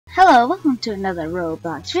Hello, welcome to another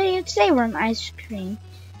Roblox video. Today we're on Ice Cream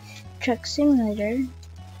Truck Simulator.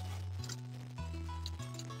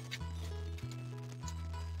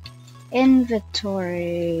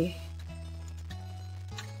 Inventory.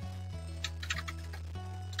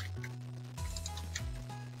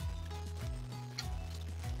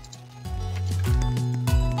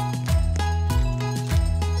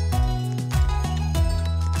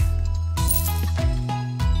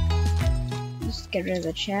 Let's get rid of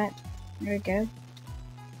the chat. There we go.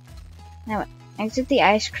 Now exit the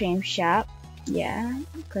ice cream shop. Yeah.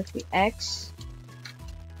 Click the X.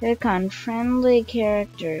 Click on friendly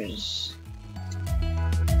characters.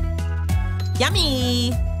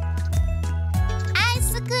 Yummy!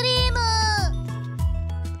 icecream!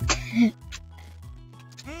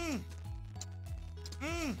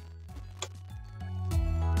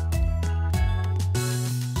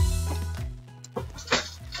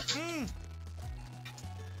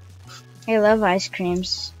 I love ice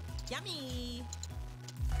creams. Yummy!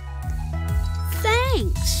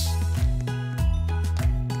 Thanks.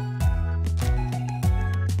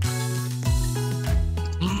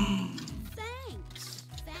 Thanks.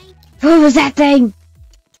 Thank you. What was that thing?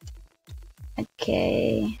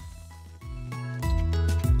 Okay.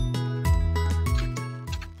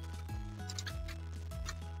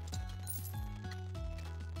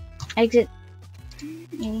 Exit.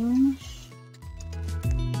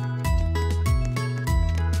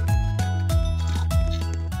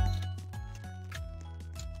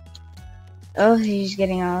 Oh, he's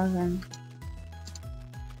getting all of them.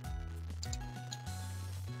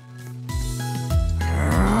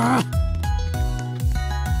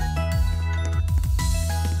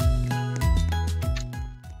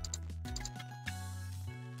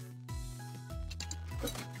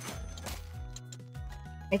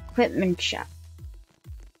 Equipment shop.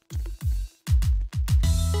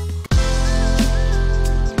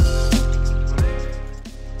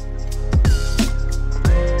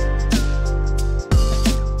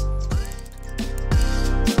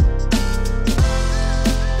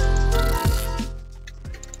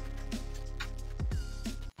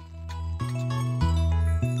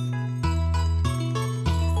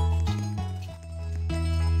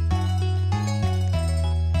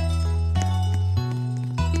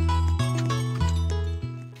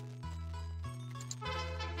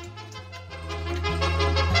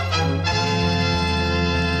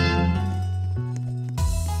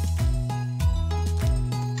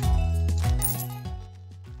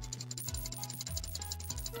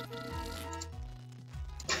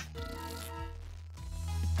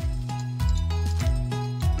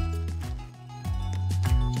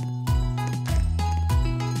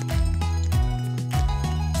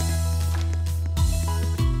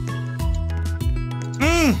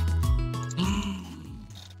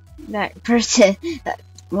 That person, that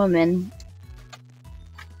woman.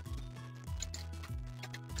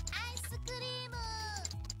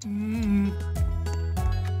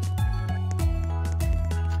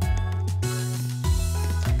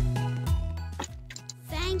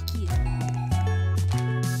 Thank you.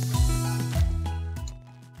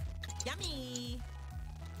 Yummy!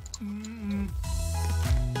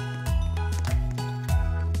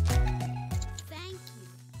 Thank you.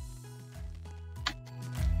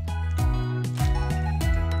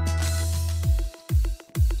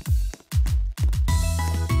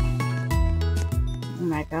 Oh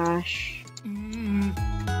my gosh.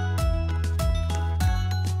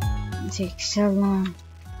 It takes so long.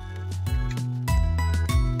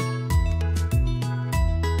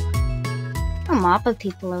 A mop of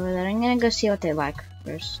people over there. I'm gonna go see what they like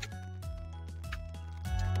first.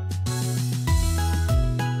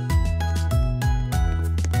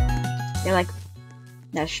 They like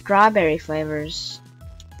the strawberry flavors.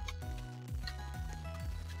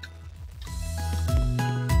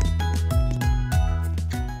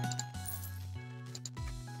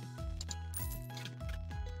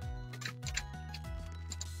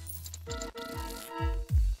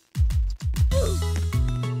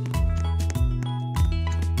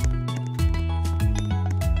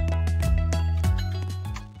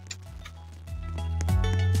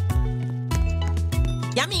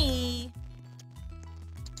 Yummy!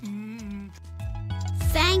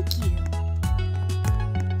 Thank you.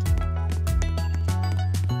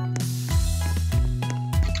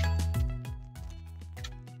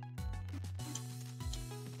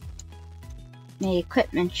 The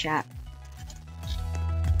equipment shop.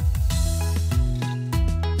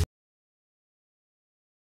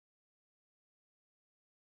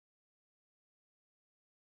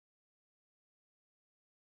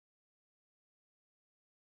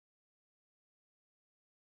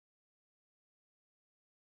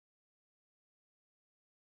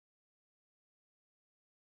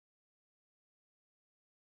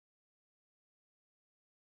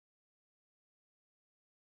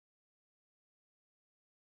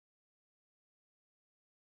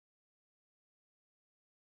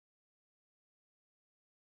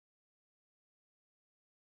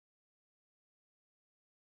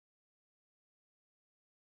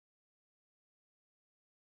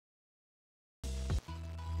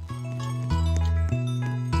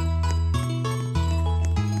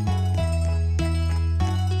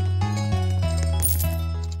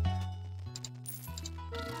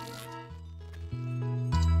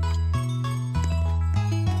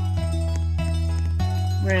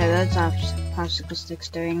 What are those popsicle sticks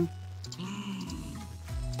doing?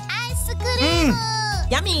 Ice cream.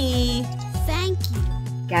 Yummy. Thank you.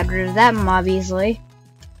 Got rid of that mob easily.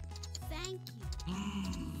 Thank you.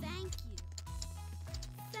 Thank you.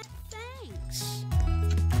 Thanks.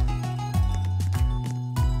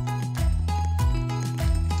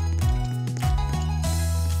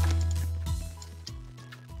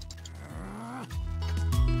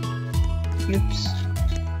 Oops.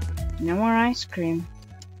 No more ice cream.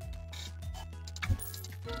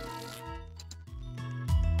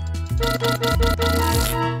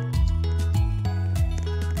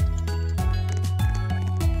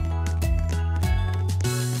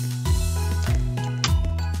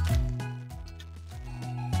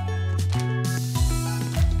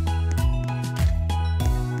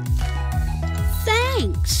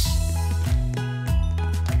 Thanks.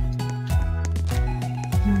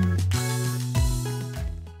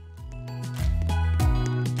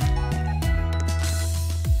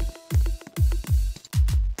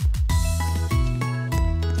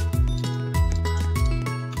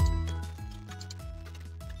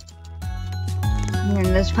 And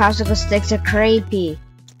those popsicle sticks are creepy.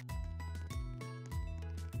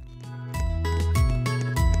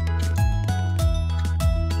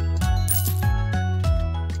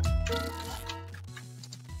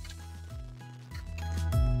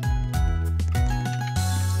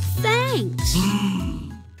 Thanks.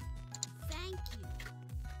 Thank you.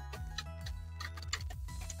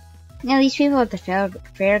 Now these people at the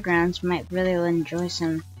fairgrounds might really enjoy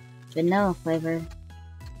some vanilla flavor.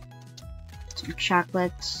 Some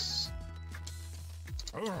chocolates.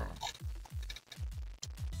 No,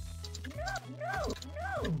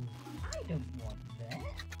 I don't want that.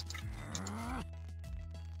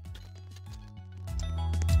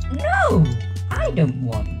 No, I don't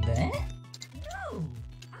want that. No,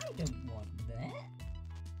 I don't want that.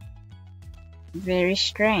 Very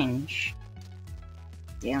strange.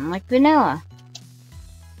 They don't like vanilla.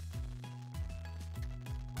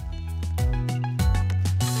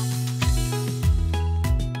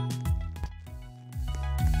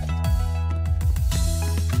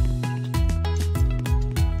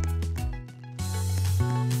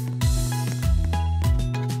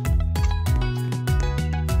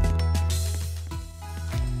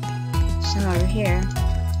 Some over here.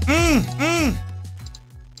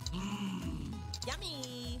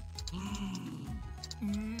 Yummy.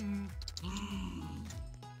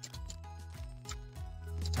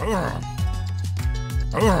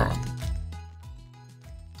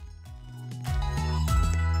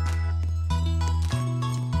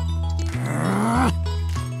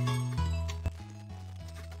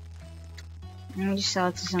 Let me just sell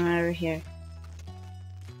it to someone over here.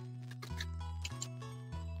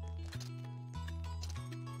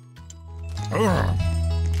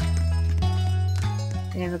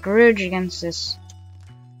 They have a grudge against this.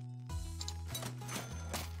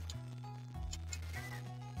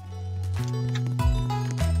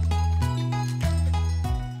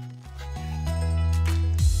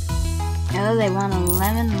 Oh, they want a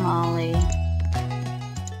lemon lolly.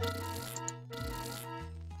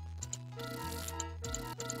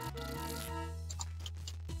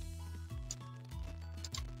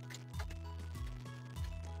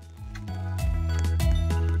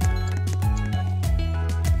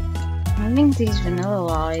 I think these vanilla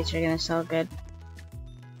lollies are gonna sell good.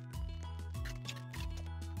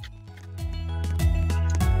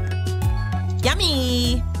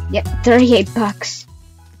 Yummy. Yep, 38 bucks.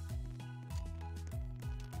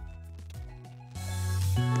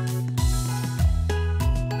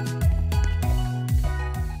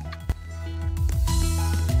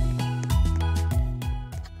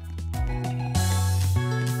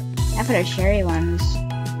 I put our cherry ones.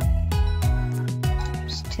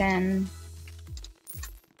 It's 10.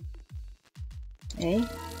 Okay.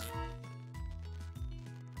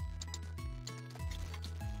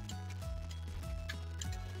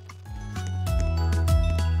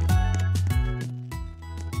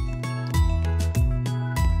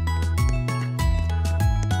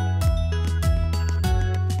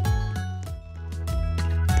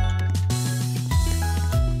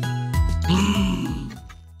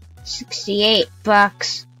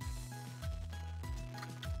 $68.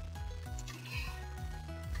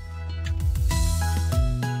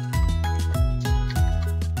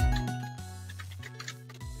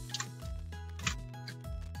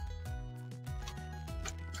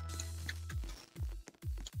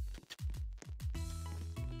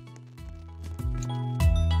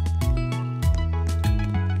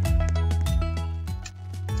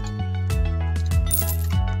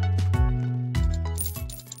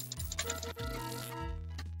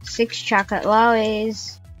 6 chocolate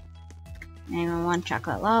lollies. Anyone want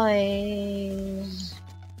chocolate lollies?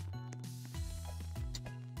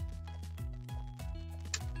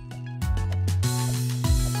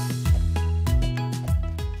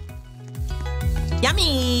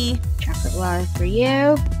 Yummy. Chocolate lolly for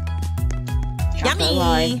you. Chocolate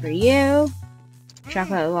lolly Yummy. for you.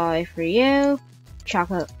 Chocolate lolly for you.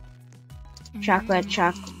 Chocolate.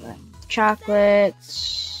 Chocolates.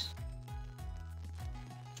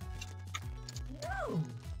 No,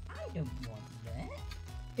 I don't want that.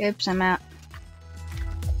 Oops, I'm out.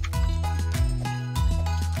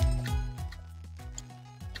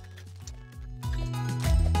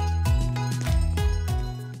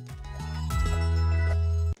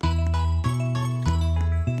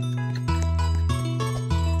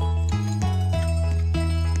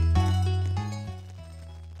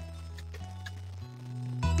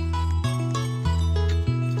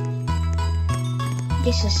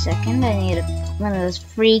 Just a second, I need one of those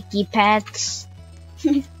freaky pets.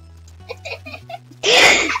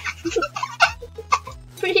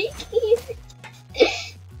 Freaky.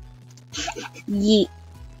 Yeet.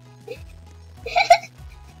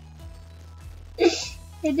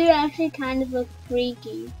 They do actually kind of look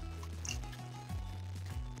freaky.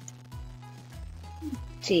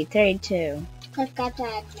 See, 32. I've got to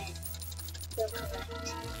admit, you're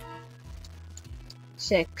correct.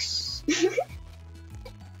 6.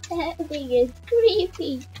 That thing is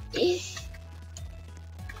creepy.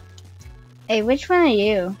 Hey, which one are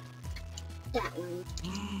you? That one.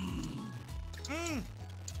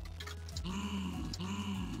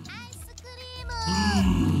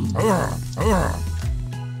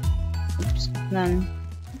 Oops, none.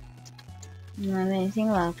 Not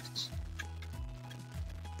anything left.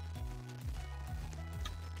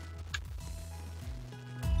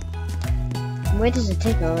 Why does it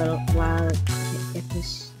take a little while to get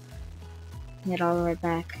this get all the way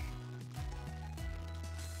back?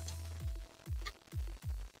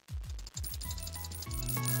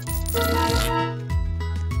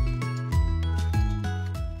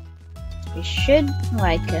 You should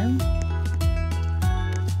like him.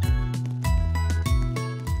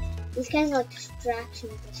 These guys are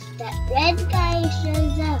distractions. That red guy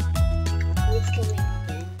shows up. He's coming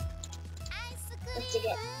again.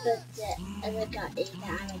 But the other guy, if the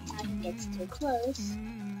attacker gets too close,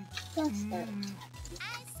 they'll start attacking.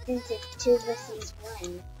 Since it's 2 versus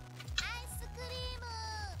 1.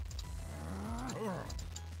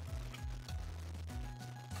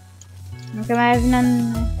 How come I have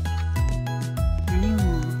none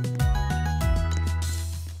anymore?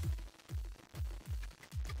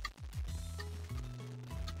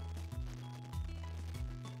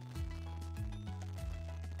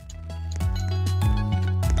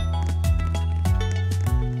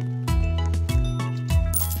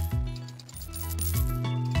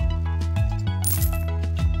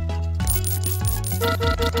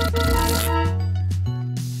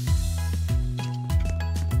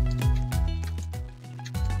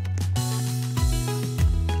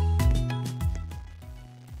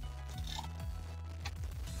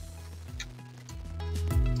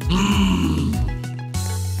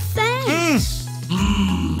 Thanks!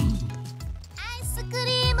 Ice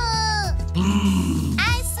cream.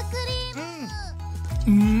 Ice cream.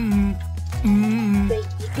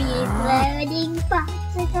 Creepy floating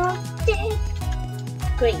popsicle stick.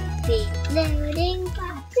 Creepy floating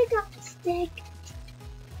popsicle stick.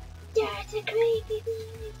 There's a creepy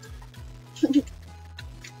floating popsicle.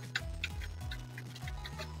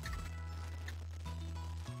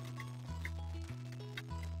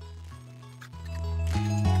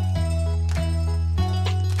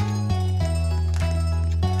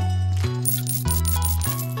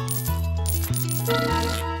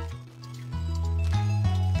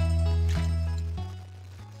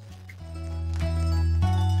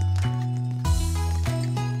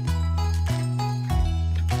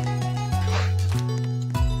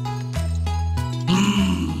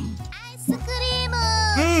 Ice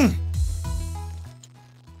cream.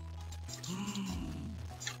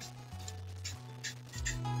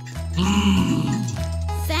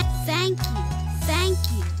 Thank you. Thank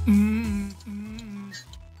you.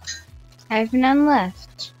 I have none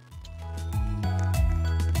left.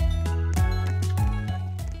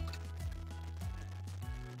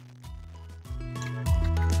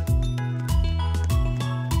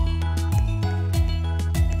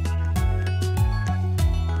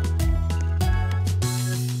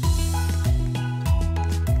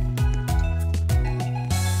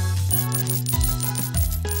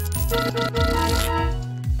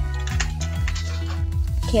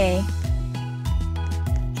 Okay.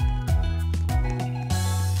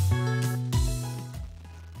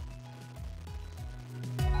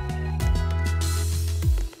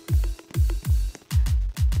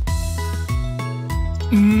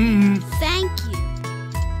 Thank you.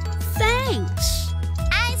 Thanks.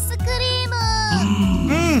 Ice cream.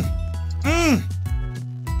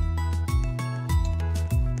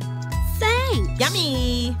 Thanks.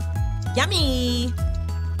 Yummy. Yummy.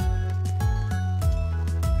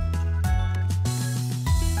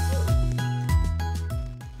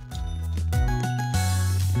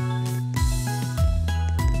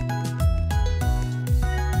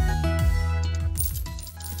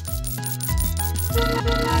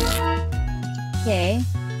 Okay.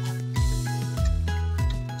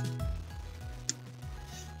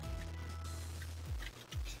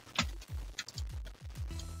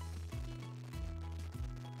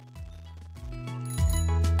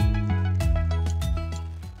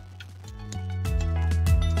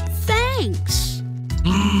 Thanks.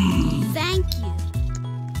 Thank you.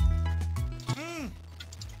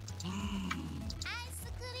 Ice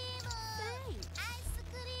cream. Ice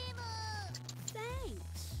cream.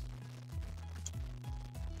 Thanks.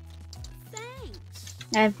 Thanks.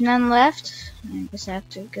 I have none left. I guess I have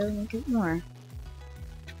to go and get more.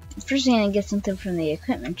 I'm first gonna get something from the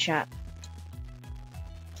equipment shop.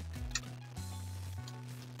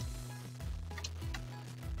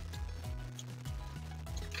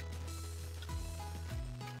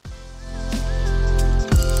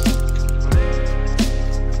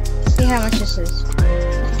 See how much this is.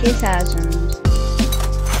 2,000.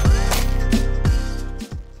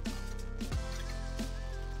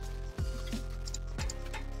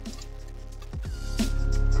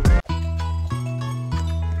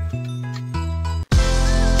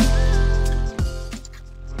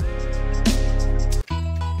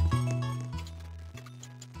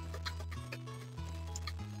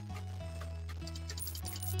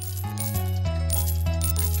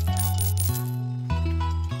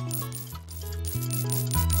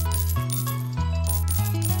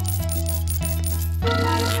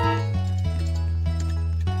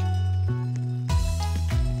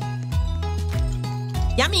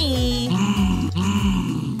 Yummy.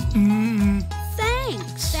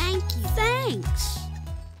 Thanks. Thank you. Thanks.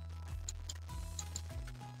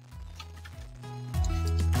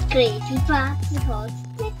 Crazy popsicle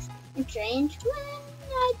sticks and strange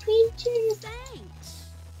one-eyed creatures. Thanks.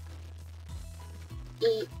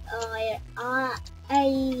 E-I-R-A-Scream.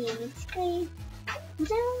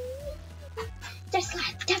 Just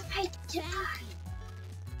like the right time.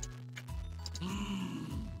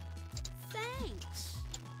 Thanks.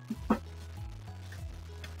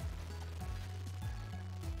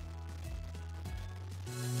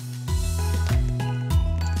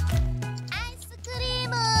 Ice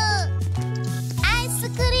cream. Ice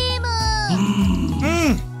cream.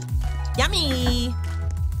 Yummy.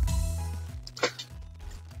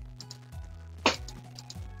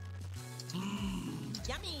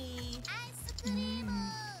 Yummy. Ice cream.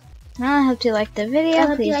 Well, I hope you liked the video. I hope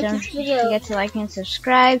you Please liked don't this video. forget to like and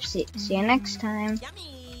subscribe. See you next time.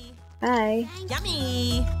 Yummy. Bye.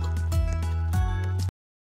 Yummy.